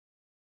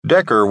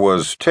Decker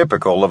was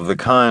typical of the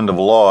kind of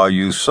law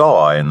you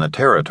saw in the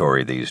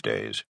territory these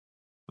days.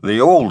 The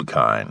old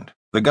kind,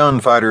 the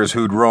gunfighters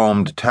who'd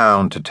roamed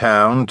town to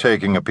town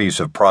taking a piece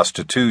of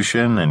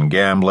prostitution and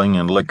gambling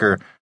and liquor,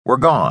 were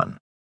gone.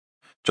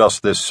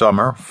 Just this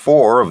summer,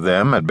 4 of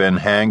them had been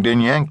hanged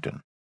in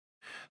Yankton.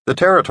 The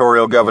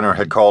territorial governor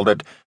had called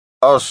it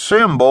a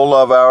symbol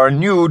of our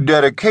new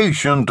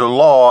dedication to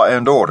law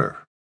and order.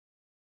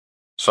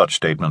 Such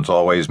statements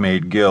always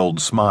made Guild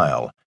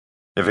smile.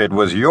 If it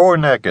was your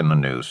neck in the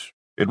noose,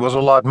 it was a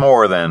lot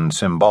more than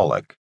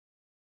symbolic.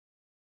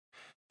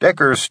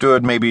 Decker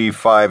stood maybe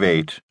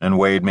 5'8" and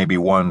weighed maybe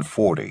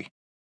 140.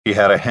 He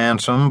had a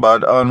handsome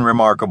but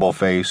unremarkable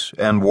face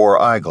and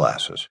wore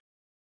eyeglasses.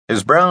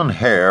 His brown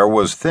hair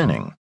was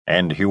thinning,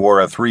 and he wore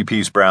a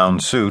 3-piece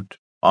brown suit,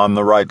 on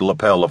the right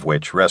lapel of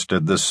which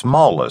rested the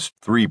smallest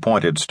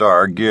 3-pointed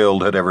star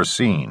Guild had ever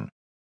seen.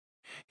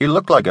 He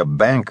looked like a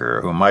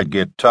banker who might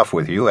get tough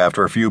with you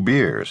after a few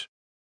beers.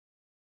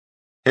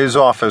 His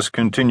office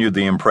continued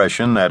the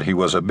impression that he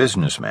was a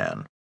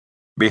businessman.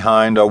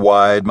 Behind a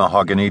wide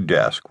mahogany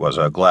desk was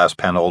a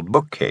glass-paneled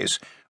bookcase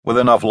with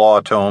enough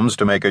law tomes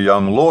to make a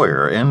young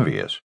lawyer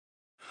envious.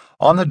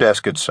 On the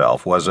desk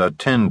itself was a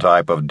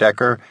tintype of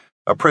Decker,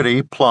 a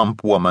pretty,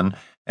 plump woman,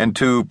 and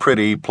 2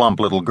 pretty, plump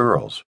little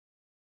girls.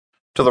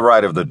 To the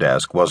right of the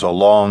desk was a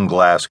long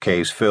glass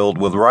case filled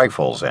with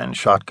rifles and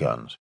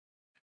shotguns.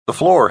 The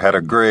floor had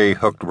a gray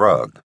hooked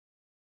rug.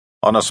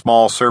 On a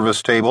small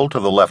service table to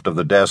the left of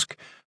the desk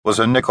was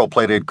a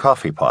nickel-plated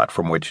coffee pot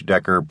from which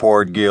Decker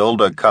poured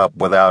Guild a cup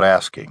without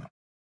asking.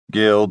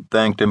 Guild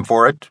thanked him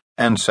for it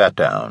and sat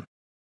down.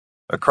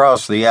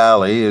 "Across the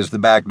alley is the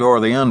back door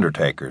of the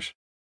undertaker's,"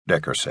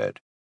 Decker said.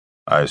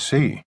 "I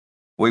see.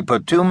 We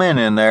put 2 men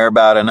in there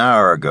about an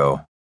hour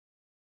ago."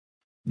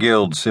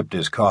 Guild sipped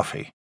his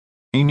coffee.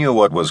 He knew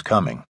what was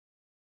coming.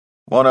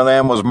 "One of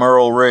them was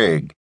Merle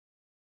Rigg.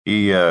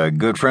 He a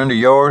good friend of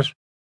yours?"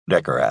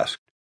 Decker asked.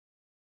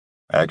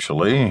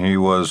 "Actually, he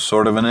was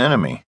sort of an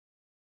enemy."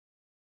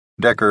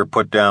 Decker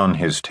put down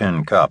his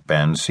tin cup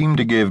and seemed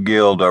to give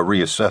Guild a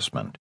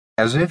reassessment,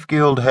 as if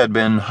Guild had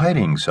been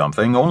hiding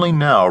something only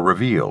now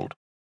revealed.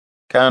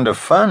 "Kind of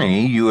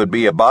funny you would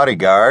be a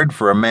bodyguard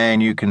for a man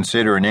you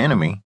consider an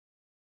enemy."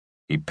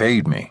 "He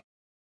paid me."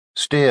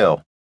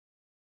 "Still."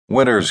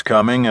 "Winter's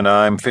coming and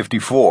I'm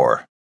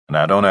 54, and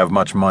I don't have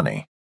much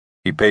money.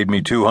 He paid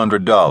me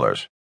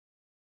 $200.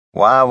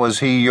 "Why was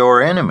he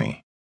your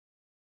enemy?"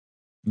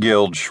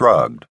 Guild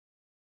shrugged.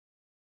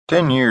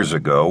 10 years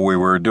ago, we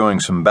were doing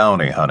some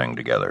bounty hunting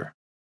together.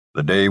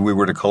 The day we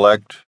were to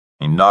collect,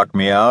 he knocked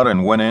me out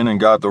and went in and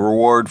got the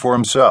reward for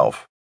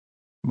himself."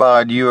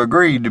 "But you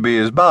agreed to be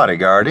his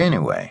bodyguard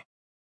anyway."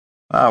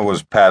 "I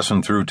was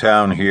passing through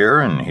town here,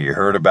 and he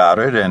heard about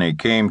it, and he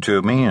came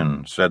to me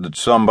and said that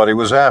somebody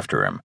was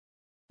after him.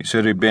 He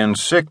said he'd been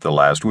sick the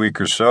last week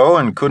or so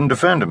and couldn't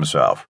defend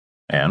himself,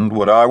 and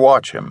would I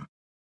watch him."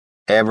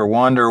 "Ever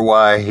wonder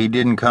why he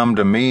didn't come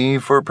to me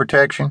for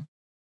protection?"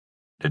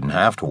 "Didn't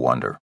have to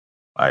wonder.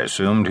 I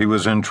assumed he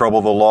was in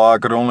trouble the law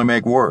could only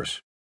make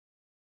worse."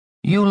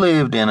 "You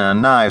lived in a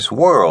nice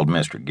world,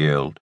 Mr.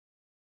 Guild."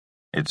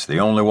 "It's the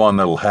only one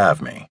that'll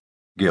have me,"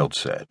 Guild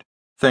said,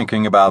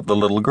 thinking about the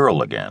little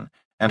girl again,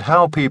 and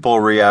how people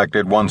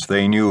reacted once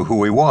they knew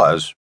who he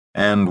was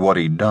and what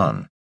he'd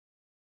done.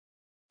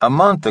 "A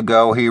month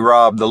ago he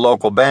robbed the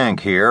local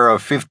bank here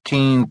of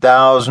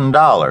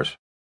 $15,000,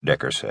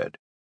 Decker said.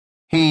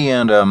 "He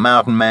and a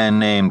mountain man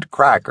named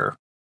Cracker."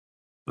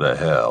 "The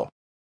hell?"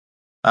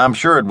 "I'm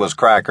sure it was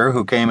Cracker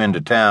who came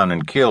into town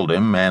and killed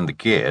him and the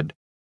kid."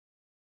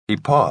 He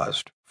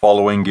paused,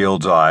 following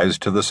Guild's eyes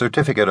to the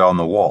certificate on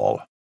the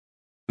wall.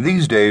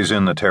 These days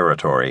in the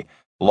territory,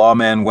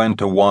 lawmen went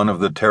to one of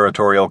the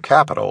territorial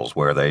capitals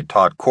where they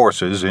taught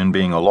courses in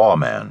being a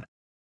lawman.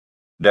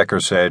 Decker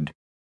said,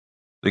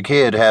 "The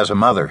kid has a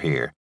mother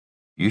here.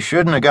 You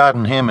shouldn't have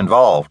gotten him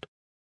involved."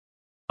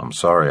 "I'm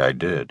sorry I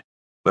did.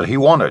 But he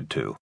wanted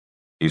to.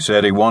 He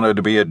said he wanted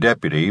to be a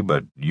deputy,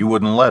 but you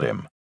wouldn't let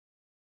him."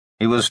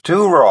 "He was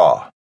too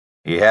raw.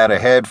 He had a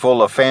head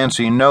full of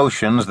fancy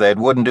notions that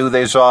wouldn't do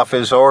this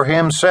office or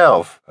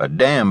himself a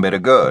damn bit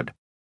of good."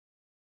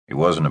 "He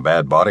wasn't a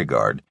bad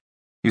bodyguard.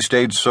 He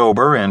stayed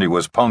sober and he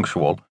was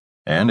punctual,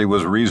 and he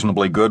was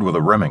reasonably good with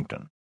a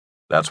Remington.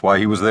 That's why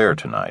he was there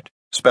tonight,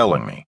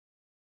 spelling me."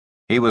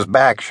 "He was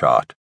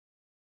backshot."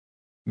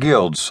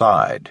 Guild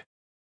sighed.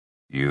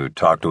 "You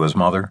talked to his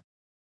mother?"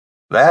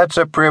 "That's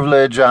a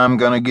privilege I'm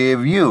going to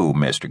give you,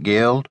 Mr.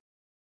 Guild.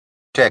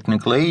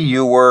 Technically,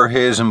 you were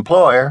his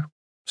employer.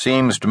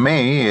 Seems to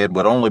me it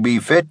would only be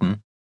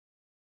fitting."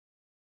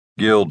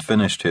 Guild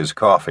finished his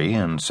coffee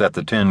and set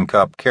the tin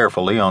cup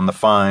carefully on the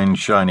fine,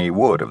 shiny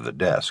wood of the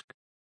desk.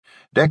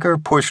 Decker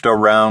pushed a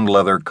round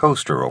leather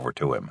coaster over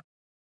to him.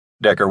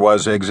 Decker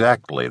was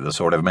exactly the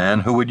sort of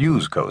man who would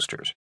use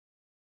coasters.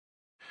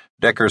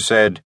 Decker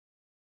said,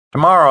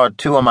 "Tomorrow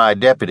 2 of my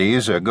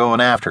deputies are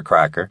going after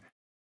Cracker.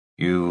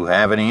 You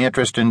have any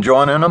interest in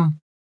joining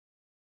them?"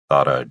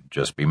 "Thought I'd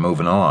just be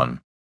moving on."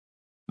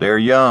 "They're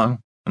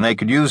young, and they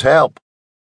could use help."